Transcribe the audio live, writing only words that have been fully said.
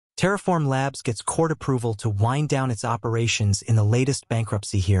Terraform Labs gets court approval to wind down its operations in the latest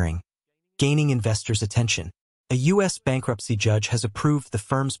bankruptcy hearing, gaining investors' attention. A U.S. bankruptcy judge has approved the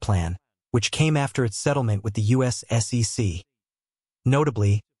firm's plan, which came after its settlement with the U.S. SEC.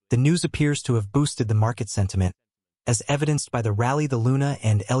 Notably, the news appears to have boosted the market sentiment, as evidenced by the rally the Luna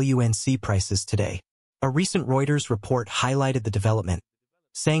and LUNC prices today. A recent Reuters report highlighted the development,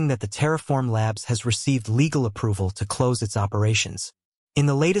 saying that the Terraform Labs has received legal approval to close its operations. In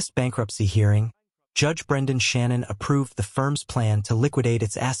the latest bankruptcy hearing, Judge Brendan Shannon approved the firm's plan to liquidate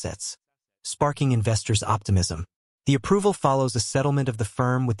its assets, sparking investors' optimism. The approval follows a settlement of the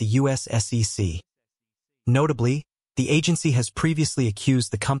firm with the U.S. SEC. Notably, the agency has previously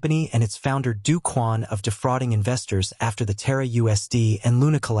accused the company and its founder Do Kwon of defrauding investors after the Terra USD and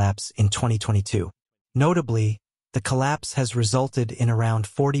Luna collapse in 2022. Notably, the collapse has resulted in around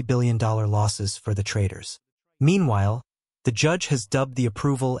 $40 billion losses for the traders. Meanwhile, the judge has dubbed the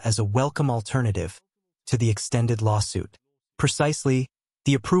approval as a welcome alternative to the extended lawsuit. Precisely,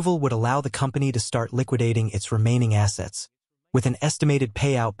 the approval would allow the company to start liquidating its remaining assets, with an estimated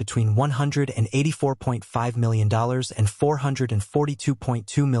payout between $184.5 million and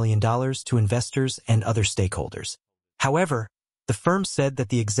 $442.2 million to investors and other stakeholders. However, the firm said that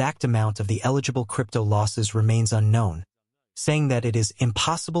the exact amount of the eligible crypto losses remains unknown, saying that it is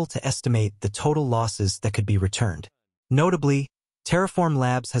impossible to estimate the total losses that could be returned. Notably, Terraform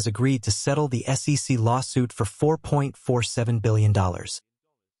Labs has agreed to settle the SEC lawsuit for $4.47 billion.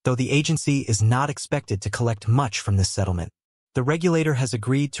 Though the agency is not expected to collect much from this settlement, the regulator has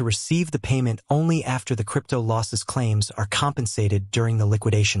agreed to receive the payment only after the crypto losses claims are compensated during the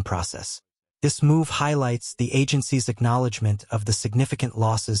liquidation process. This move highlights the agency's acknowledgement of the significant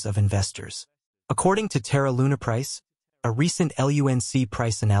losses of investors. According to Terra Luna Price, a recent LUNC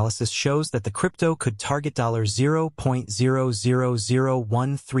price analysis shows that the crypto could target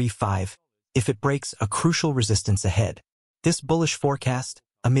 $0.000135 if it breaks a crucial resistance ahead. This bullish forecast,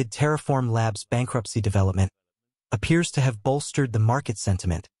 amid Terraform Labs' bankruptcy development, appears to have bolstered the market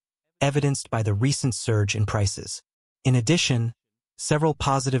sentiment, evidenced by the recent surge in prices. In addition, several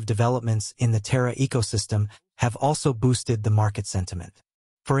positive developments in the Terra ecosystem have also boosted the market sentiment.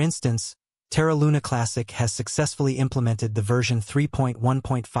 For instance, Terra Luna Classic has successfully implemented the version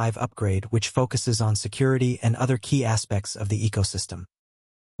 3.1.5 upgrade, which focuses on security and other key aspects of the ecosystem.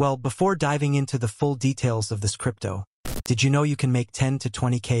 Well, before diving into the full details of this crypto, did you know you can make 10 to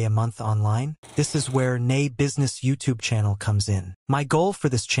 20K a month online? This is where Nay Business YouTube channel comes in. My goal for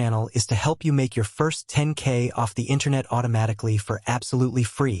this channel is to help you make your first 10K off the internet automatically for absolutely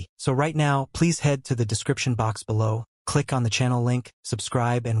free. So right now, please head to the description box below, click on the channel link,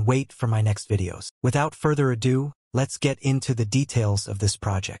 subscribe, and wait for my next videos. Without further ado, let's get into the details of this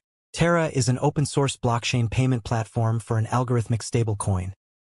project. Terra is an open-source blockchain payment platform for an algorithmic stablecoin,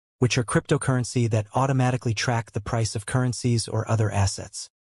 which are cryptocurrency that automatically track the price of currencies or other assets.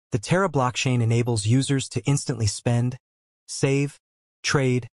 The Terra blockchain enables users to instantly spend, save,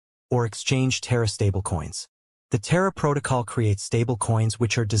 trade, or exchange Terra stablecoins. The Terra protocol creates stablecoins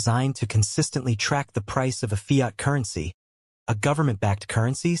which are designed to consistently track the price of a fiat currency, a government-backed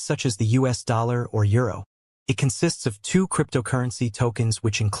currency such as the US dollar or euro. It consists of two cryptocurrency tokens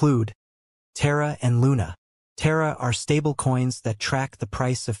which include Terra and Luna. Terra are stablecoins that track the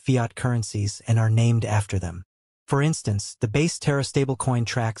price of fiat currencies and are named after them. For instance, the base Terra stablecoin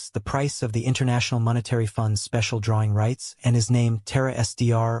tracks the price of the International Monetary Fund's special drawing rights and is named Terra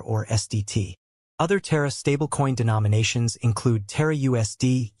SDR or SDT. Other Terra stablecoin denominations include Terra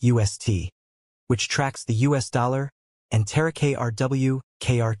USD, UST, which tracks the US dollar, and Terra KRW,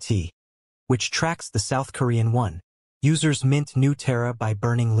 KRT, which tracks the South Korean won. Users mint new Terra by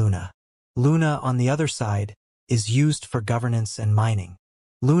burning Luna. Luna, on the other side, is used for governance and mining.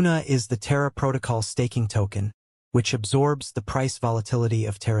 Luna is the Terra protocol staking token, which absorbs the price volatility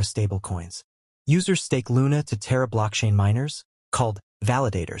of Terra stablecoins. Users stake Luna to Terra blockchain miners, called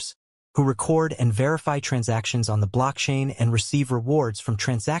validators, who record and verify transactions on the blockchain and receive rewards from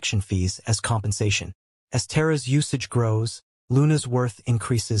transaction fees as compensation. As Terra's usage grows, Luna's worth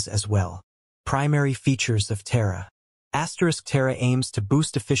increases as well. Primary features of Terra. Terra aims to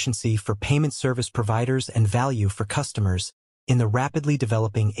boost efficiency for payment service providers and value for customers in the rapidly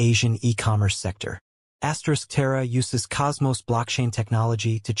developing Asian e-commerce sector. Terra uses Cosmos blockchain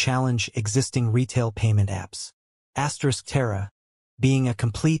technology to challenge existing retail payment apps. Terra, being a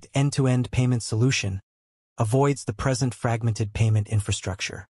complete end-to-end payment solution, avoids the present fragmented payment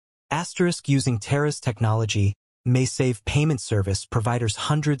infrastructure. Using Terra's technology may save payment service providers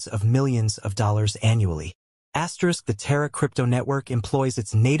hundreds of millions of dollars annually. The Terra crypto network employs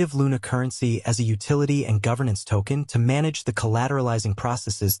its native Luna currency as a utility and governance token to manage the collateralizing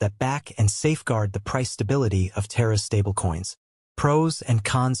processes that back and safeguard the price stability of Terra's stablecoins. Pros and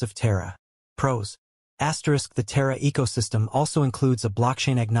cons of Terra. Pros. The Terra ecosystem also includes a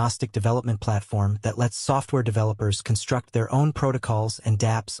blockchain-agnostic development platform that lets software developers construct their own protocols and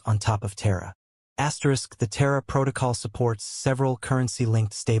dApps on top of Terra. The Terra protocol supports several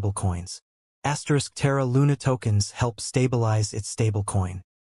currency-linked stablecoins. Terra Luna tokens help stabilize its stablecoin.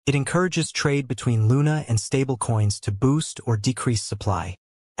 It encourages trade between Luna and stablecoins to boost or decrease supply.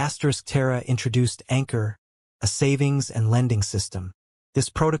 Terra introduced Anchor, a savings and lending system. This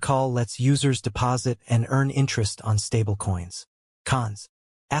protocol lets users deposit and earn interest on stablecoins. Cons.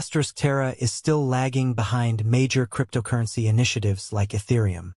 Terra is still lagging behind major cryptocurrency initiatives like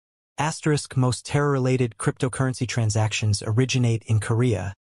Ethereum. Most Terra-related cryptocurrency transactions originate in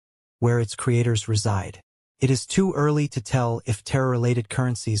Korea, where its creators reside. It is too early to tell if Terra-related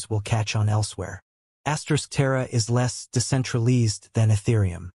currencies will catch on elsewhere. Terra is less decentralized than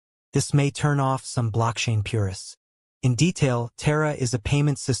Ethereum. This may turn off some blockchain purists. In detail, Terra is a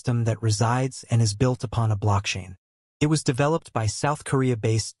payment system that resides and is built upon a blockchain. It was developed by South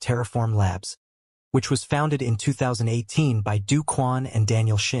Korea-based Terraform Labs, which was founded in 2018 by Do Kwon and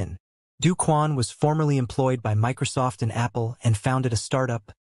Daniel Shin. Do Kwon was formerly employed by Microsoft and Apple and founded a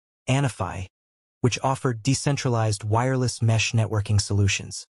startup, Anify, which offered decentralized wireless mesh networking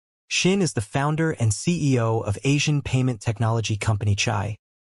solutions. Shin is the founder and CEO of Asian payment technology company Chai,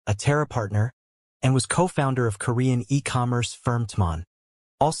 a Terra partner, and was co-founder of Korean e-commerce firm Tmon,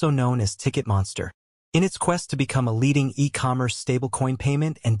 also known as Ticketmonster. In its quest to become a leading e-commerce stablecoin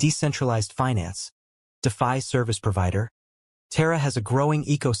payment and decentralized finance, DeFi service provider, Terra has a growing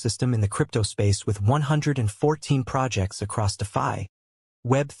ecosystem in the crypto space with 114 projects across DeFi,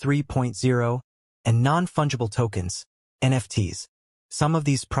 Web 3.0, and non-fungible tokens, NFTs. Some of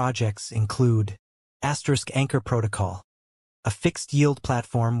these projects include Anchor Protocol, a fixed-yield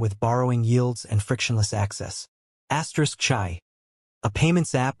platform with borrowing yields and frictionless access. Chai, a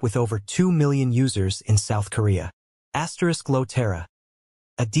payments app with over 2 million users in South Korea. Terra,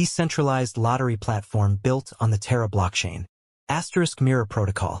 a decentralized lottery platform built on the Terra blockchain. Mirror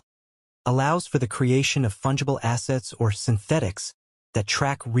Protocol, allows for the creation of fungible assets or synthetics that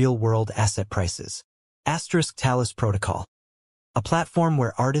track real-world asset prices. Talus Protocol, a platform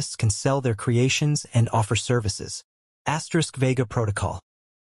where artists can sell their creations and offer services. Vega Protocol,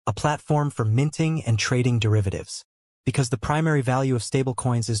 a platform for minting and trading derivatives. Because the primary value of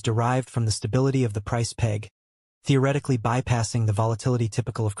stablecoins is derived from the stability of the price peg, theoretically bypassing the volatility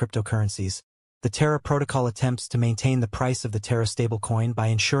typical of cryptocurrencies, the Terra protocol attempts to maintain the price of the Terra stablecoin by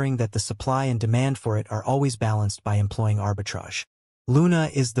ensuring that the supply and demand for it are always balanced by employing arbitrage. Luna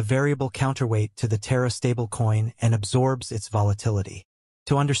is the variable counterweight to the Terra stablecoin and absorbs its volatility.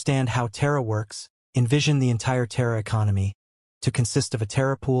 To understand how Terra works, envision the entire Terra economy to consist of a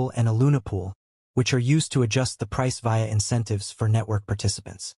Terra pool and a Luna pool, which are used to adjust the price via incentives for network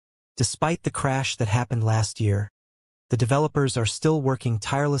participants. Despite the crash that happened last year, the developers are still working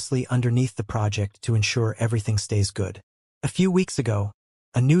tirelessly underneath the project to ensure everything stays good. A few weeks ago,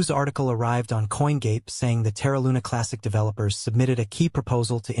 a news article arrived on CoinGate saying the Terra Luna Classic developers submitted a key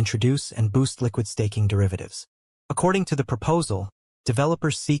proposal to introduce and boost liquid staking derivatives. According to the proposal,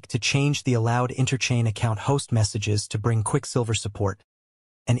 developers seek to change the allowed interchain account host messages to bring Quicksilver support,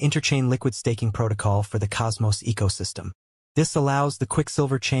 an interchain liquid staking protocol for the Cosmos ecosystem. This allows the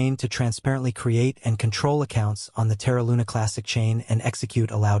Quicksilver chain to transparently create and control accounts on the Terra Luna Classic chain and execute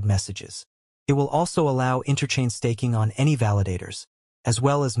allowed messages. It will also allow interchain staking on any validators, as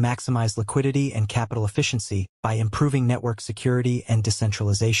well as maximize liquidity and capital efficiency by improving network security and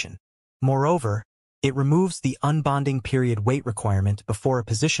decentralization. Moreover, it removes the unbonding period wait requirement before a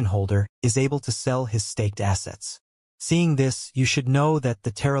position holder is able to sell his staked assets. Seeing this, you should know that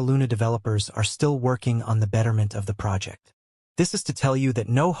the Terra Luna developers are still working on the betterment of the project. This is to tell you that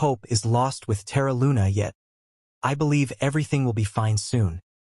no hope is lost with Terra Luna yet. I believe everything will be fine soon.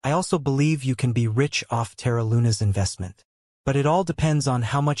 I also believe you can be rich off Terra Luna's investment. But it all depends on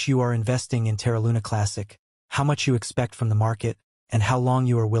how much you are investing in Terra Luna Classic, how much you expect from the market, and how long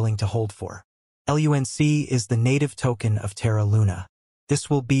you are willing to hold for. LUNC is the native token of Terra Luna. This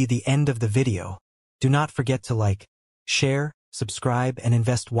will be the end of the video. Do not forget to like, share, subscribe, and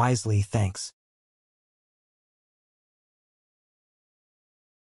invest wisely. Thanks.